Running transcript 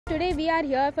today we are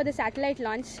here for the satellite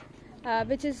launch,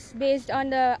 which is based on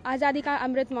the Azaadi Ka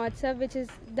Amrit Mahotsav, which is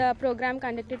the program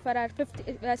conducted for our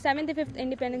 75th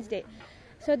Independence Day.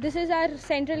 So this is our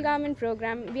central government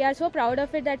program. We are so proud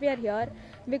of it that we are here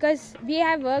because we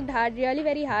have worked hard, really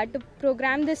very hard, to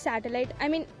program this satellite. I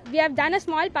mean, we have done a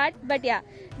small part, but yeah,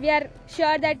 we are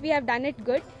sure that we have done it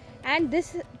good. And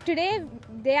today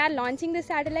they are launching the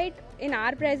satellite in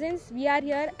our presence. We are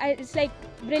here. It's like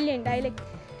brilliant. I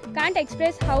can't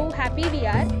express how happy we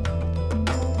are.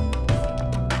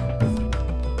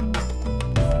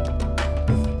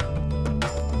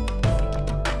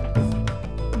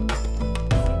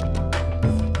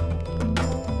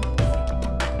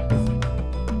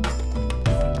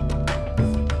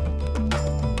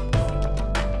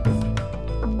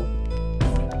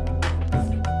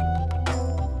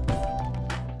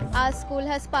 Our school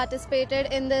has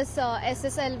participated in this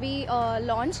SSLV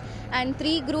launch, and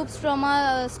 3 groups from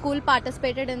our school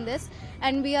participated in this,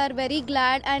 and we are very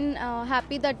glad and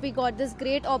happy that we got this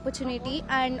great opportunity,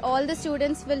 and all the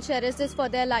students will cherish this for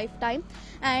their lifetime.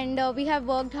 And we have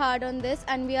worked hard on this,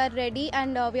 and we are ready,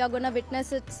 and we are going to witness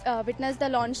the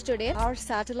launch today. Our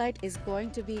satellite is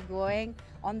going to be going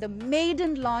on the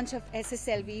maiden launch of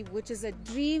SSLV, which is a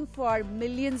dream for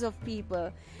millions of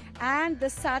people. And the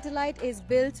satellite is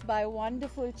built by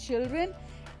wonderful children,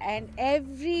 and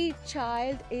every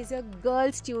child is a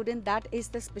girl student. That is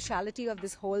the speciality of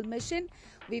this whole mission.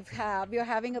 We are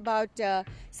having about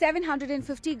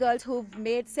 750 girls who've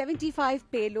made 75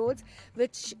 payloads,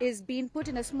 which is being put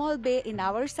in a small bay in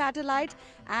our satellite.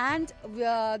 And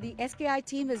the SKI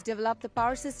team has developed the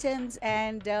power systems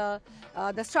and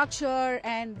the structure,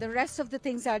 and the rest of the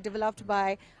things are developed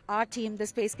by our team, the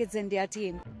Space Kids India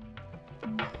team.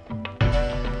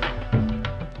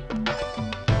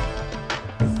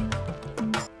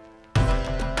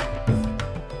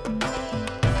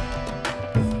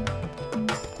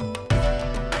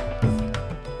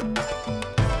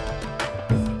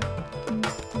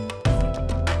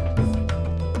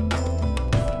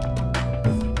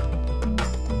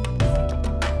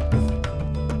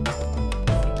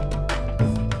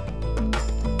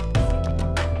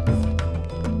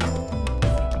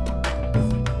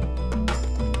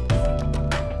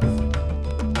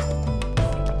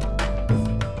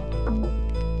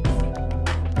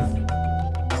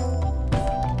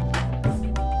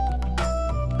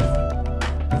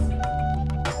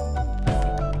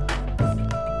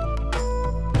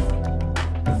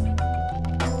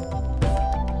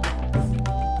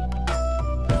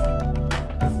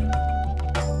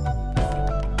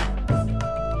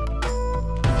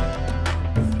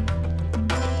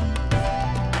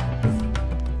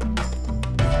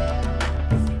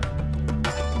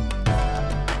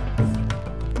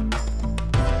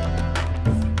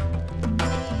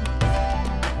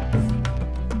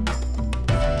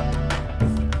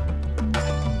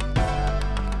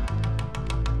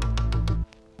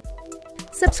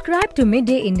 Subscribe to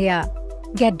Midday India.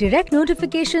 Get direct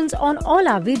notifications on all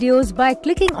our videos by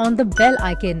clicking on the bell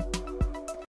icon.